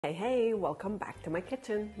Hey, welcome back to my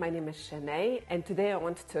kitchen. My name is Shanae, and today I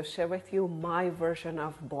want to share with you my version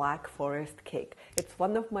of Black Forest cake. It's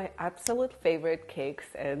one of my absolute favorite cakes,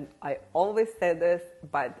 and I always say this,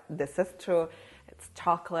 but this is true. It's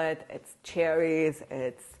chocolate, it's cherries,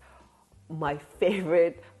 it's my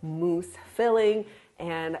favorite mousse filling,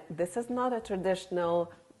 and this is not a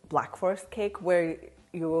traditional Black Forest cake where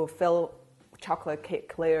you fill chocolate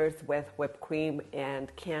cake layers with whipped cream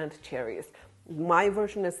and canned cherries. My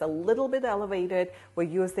version is a little bit elevated. We're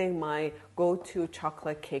using my go-to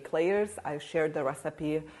chocolate cake layers. I shared the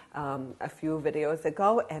recipe a few videos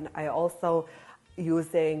ago, and I also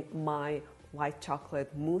using my white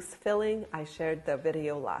chocolate mousse filling. I shared the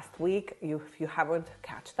video last week. If you haven't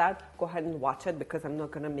catch that, go ahead and watch it because I'm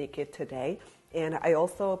not gonna make it today. And I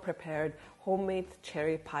also prepared homemade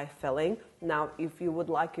cherry pie filling. Now, if you would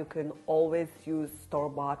like, you can always use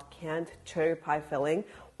store-bought canned cherry pie filling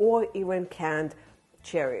or even canned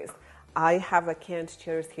cherries. I have a canned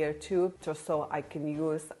cherries here too, just so I can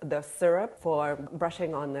use the syrup for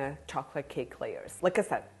brushing on the chocolate cake layers. Like I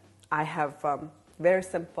said, I have very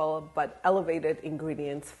simple but elevated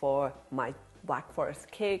ingredients for my Black Forest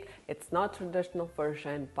cake. It's not traditional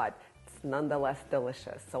version, but it's nonetheless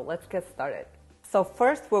delicious. So let's get started. So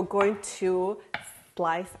first we're going to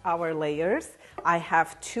slice our layers. I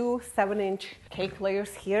have two 7-inch cake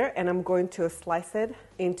layers here, and I'm going to slice it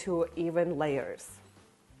into even layers.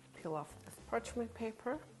 Peel off this parchment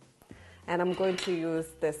paper, and I'm going to use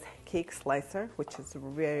this cake slicer, which is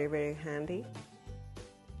very, very handy.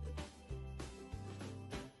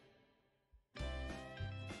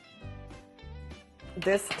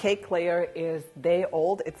 This cake layer is day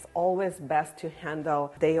old. It's always best to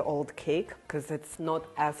handle day old cake because it's not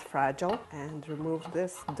as fragile. And remove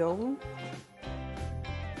this dome.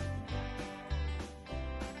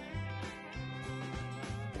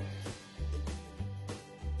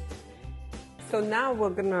 So now we're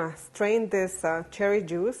gonna strain this cherry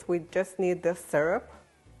juice. We just need the syrup.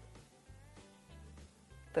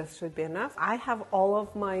 This should be enough. I have all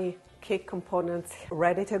of my cake components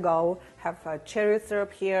ready to go. Have a cherry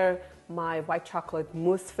syrup here, my white chocolate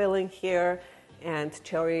mousse filling here, and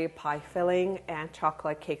cherry pie filling and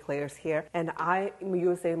chocolate cake layers here. And I am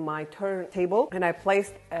using my turntable, and I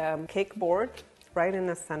placed a cake board right in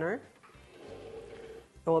the center.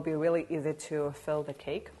 It will be really easy to fill the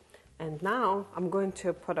cake. And now I'm going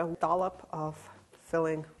to put a dollop of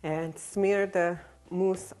filling and smear the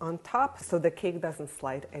mousse on top so the cake doesn't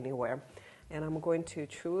slide anywhere. And I'm going to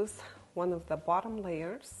choose one of the bottom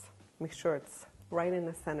layers. Make sure it's right in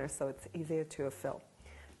the center so it's easier to fill.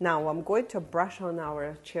 Now I'm going to brush on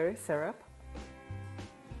our cherry syrup.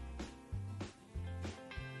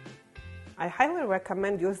 I highly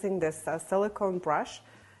recommend using this silicone brush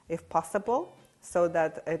if possible, so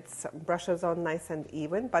that it brushes on nice and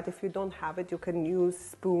even. But if you don't have it, you can use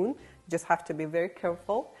spoon. You just have to be very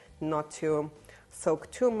careful not to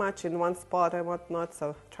soak too much in one spot and whatnot,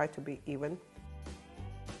 so try to be even.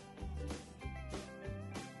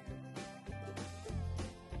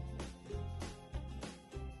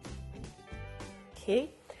 Okay,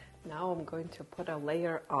 now I'm going to put a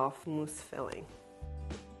layer of mousse filling.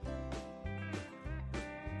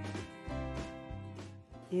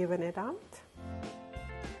 Even it out.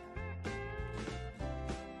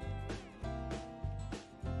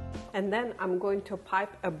 And then I'm going to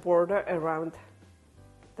pipe a border around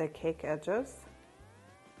the cake edges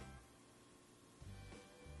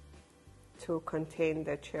to contain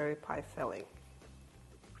the cherry pie filling.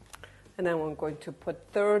 And then we're going to put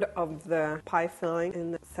a third of the pie filling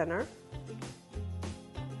in the center.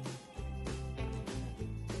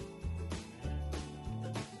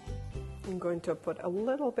 I'm going to put a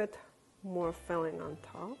little bit more filling on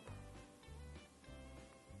top.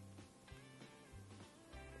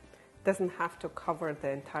 Doesn't have to cover the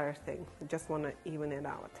entire thing. I just want to even it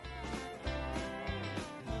out.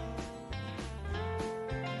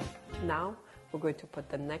 Now we're going to put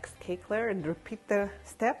the next cake layer and repeat the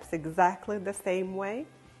steps exactly the same way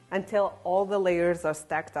until all the layers are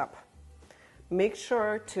stacked up. Make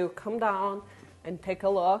sure to come down and take a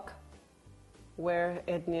look where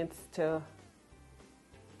it needs to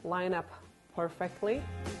line up perfectly.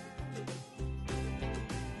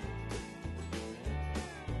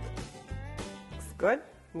 Good.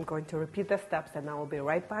 I'm going to repeat the steps and I will be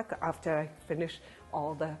right back after I finish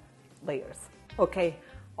all the layers. Okay,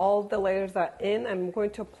 all the layers are in. I'm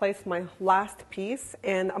going to place my last piece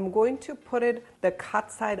and I'm going to put it the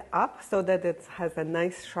cut side up so that it has a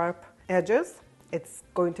nice sharp edges. It's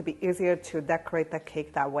going to be easier to decorate the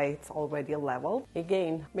cake that way. It's already level.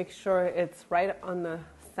 Again, make sure it's right on the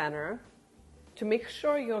center To make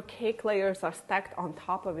sure your cake layers are stacked on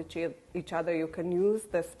top of each other, you can use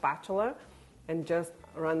the spatula and just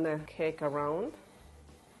run the cake around.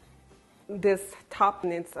 This top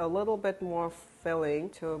needs a little bit more filling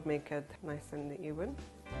to make it nice and even.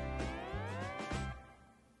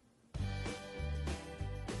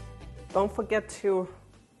 Don't forget to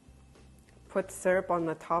put syrup on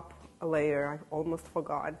the top layer. I almost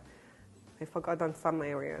forgot. I forgot on some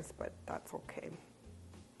areas, but that's okay.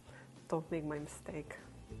 Don't make my mistake.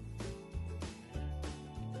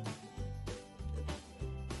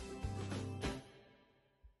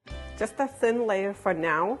 Just a thin layer for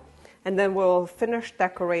now, and then we'll finish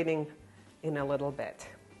decorating in a little bit.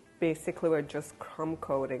 Basically, we're just crumb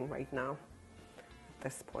coating right now at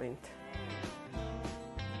this point.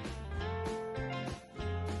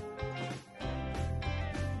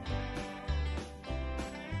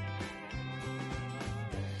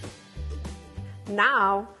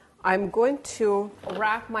 Now, I'm going to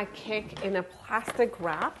wrap my cake in a plastic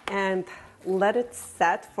wrap and let it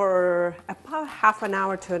set for about half an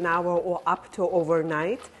hour to an hour or up to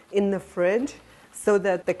overnight in the fridge so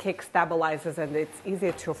that the cake stabilizes and it's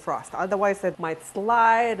easier to frost. Otherwise, it might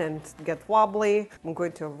slide and get wobbly. I'm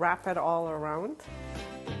going to wrap it all around.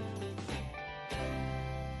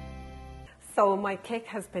 So my cake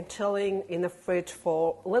has been chilling in the fridge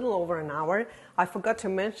for a little over an hour. I forgot to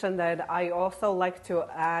mention that I also like to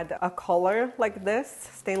add a color like this,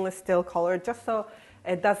 stainless steel color, just so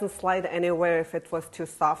it doesn't slide anywhere if it was too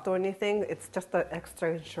soft or anything. It's just an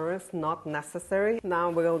extra insurance, not necessary. Now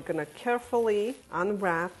we're gonna carefully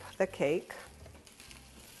unwrap the cake.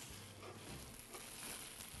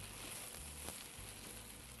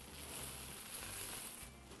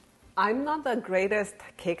 I'm not the greatest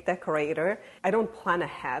cake decorator. I don't plan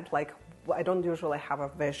ahead, like I don't usually have a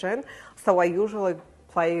vision. So I usually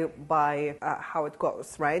play by how it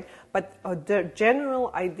goes, right? But the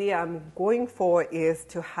general idea I'm going for is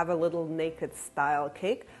to have a little naked style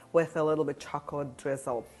cake with a little bit chocolate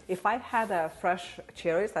drizzle. If I had fresh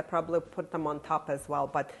cherries, I'd probably put them on top as well,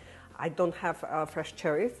 but I don't have fresh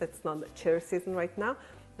cherries. It's not cherry season right now.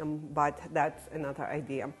 But that's another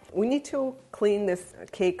idea. We need to clean this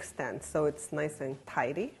cake stand so it's nice and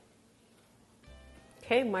tidy.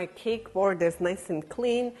 Okay, my cake board is nice and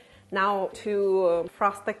clean. Now to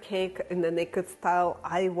frost the cake in the naked style,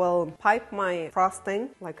 I will pipe my frosting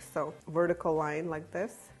like so, vertical line like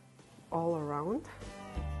this, all around.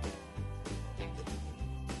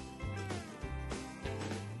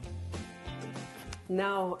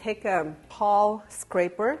 Now take a tall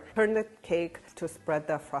scraper, turn the cake to spread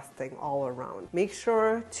the frosting all around. Make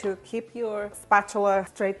sure to keep your spatula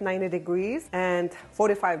straight 90 degrees and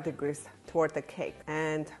 45 degrees toward the cake.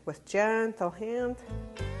 And with gentle hand,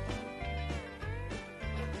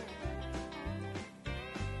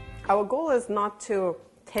 our goal is not to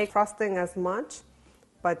take frosting as much,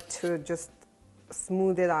 but to just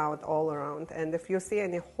smooth it out all around. And if you see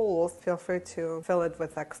any holes, feel free to fill it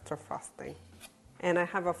with extra frosting. And I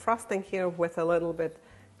have a frosting here with a little bit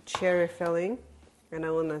cherry filling, and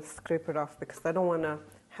I want to scrape it off because I don't want to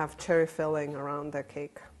have cherry filling around the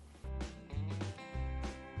cake.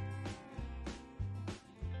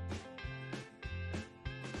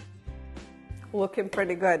 Looking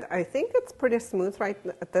pretty good. I think it's pretty smooth right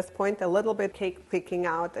at this point. A little bit cake peeking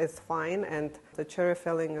out is fine, and the cherry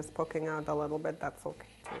filling is poking out a little bit. That's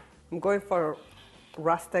okay too. I'm going for a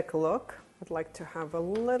rustic look. I'd like to have a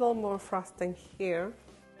little more frosting here.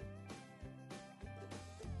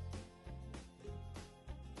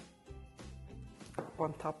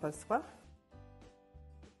 On top as well.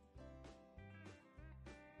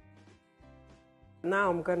 Now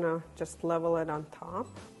I'm gonna just level it on top.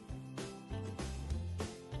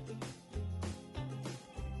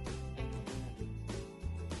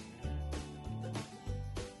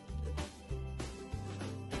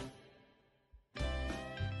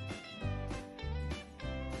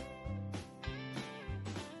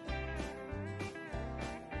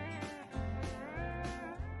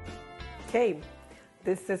 Okay,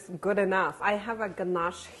 this is good enough. I have a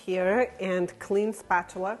ganache here and clean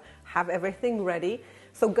spatula, have everything ready.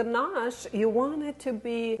 So ganache, you want it to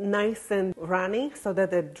be nice and runny so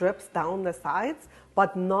that it drips down the sides,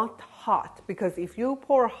 but not hot, because if you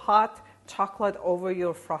pour hot chocolate over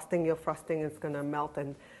your frosting is gonna melt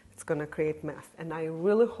and it's gonna create mess. And I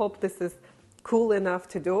really hope this is cool enough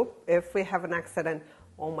to do. If we have an accident,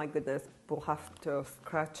 oh my goodness, we'll have to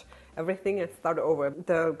scratch everything and start over.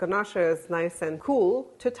 The ganache is nice and cool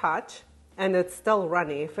to touch, and it's still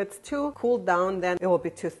runny. If it's too cooled down, then it will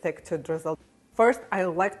be too thick to drizzle. First, I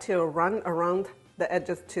like to run around the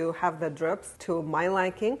edges to have the drips to my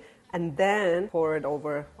liking, and then pour it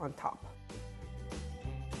over on top.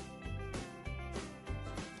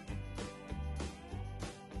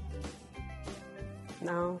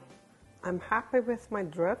 Now I'm happy with my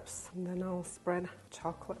drips, and then I'll spread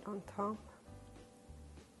chocolate on top.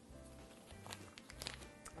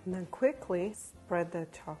 And then quickly spread the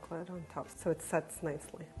chocolate on top so it sets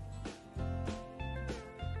nicely.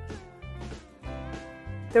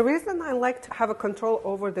 The reason I like to have a control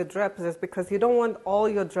over the drips is because you don't want all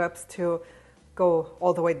your drips to go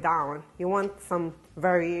all the way down. You want some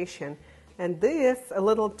variation. And this a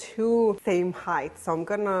little too same height, so I'm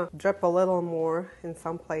gonna drip a little more in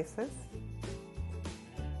some places.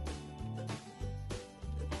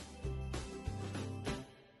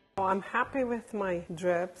 I'm happy with my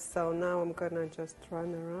drips, so now I'm gonna just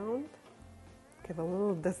run around. Give a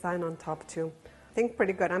little design on top too. I think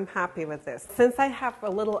pretty good. I'm happy with this. Since I have a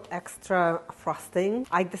little extra frosting,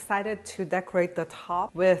 I decided to decorate the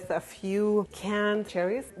top with a few canned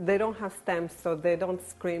cherries. They don't have stems, so they don't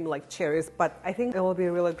scream like cherries, but I think it will be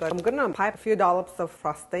really good. I'm gonna pipe a few dollops of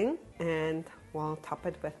frosting and we'll top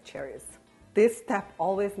it with cherries. This step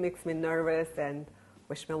always makes me nervous and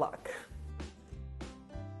wish me luck.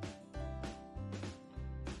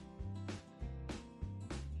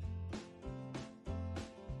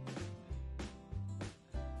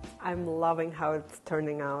 I'm loving how it's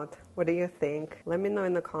turning out. What do you think? Let me know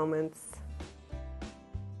in the comments.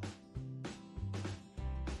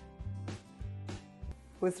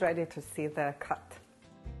 Who's ready to see the cut?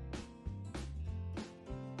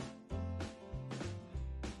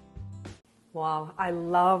 Wow, I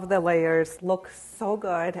love the layers. Look so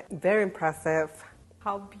good. Very impressive.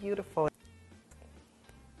 How beautiful.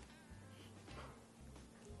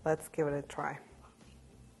 Let's give it a try.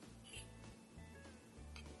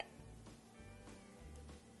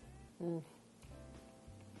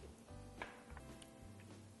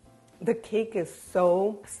 The cake is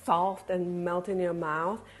so soft and melt in your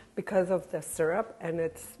mouth because of the syrup, and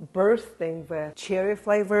it's bursting with cherry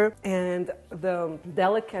flavor, and the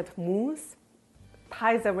delicate mousse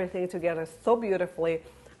ties everything together so beautifully.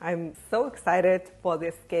 I'm so excited for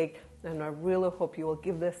this cake, and I really hope you will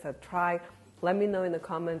give this a try. Let me know in the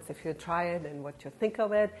comments if you try it and what you think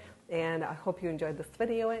of it, and I hope you enjoyed this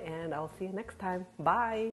video, and I'll see you next time. Bye!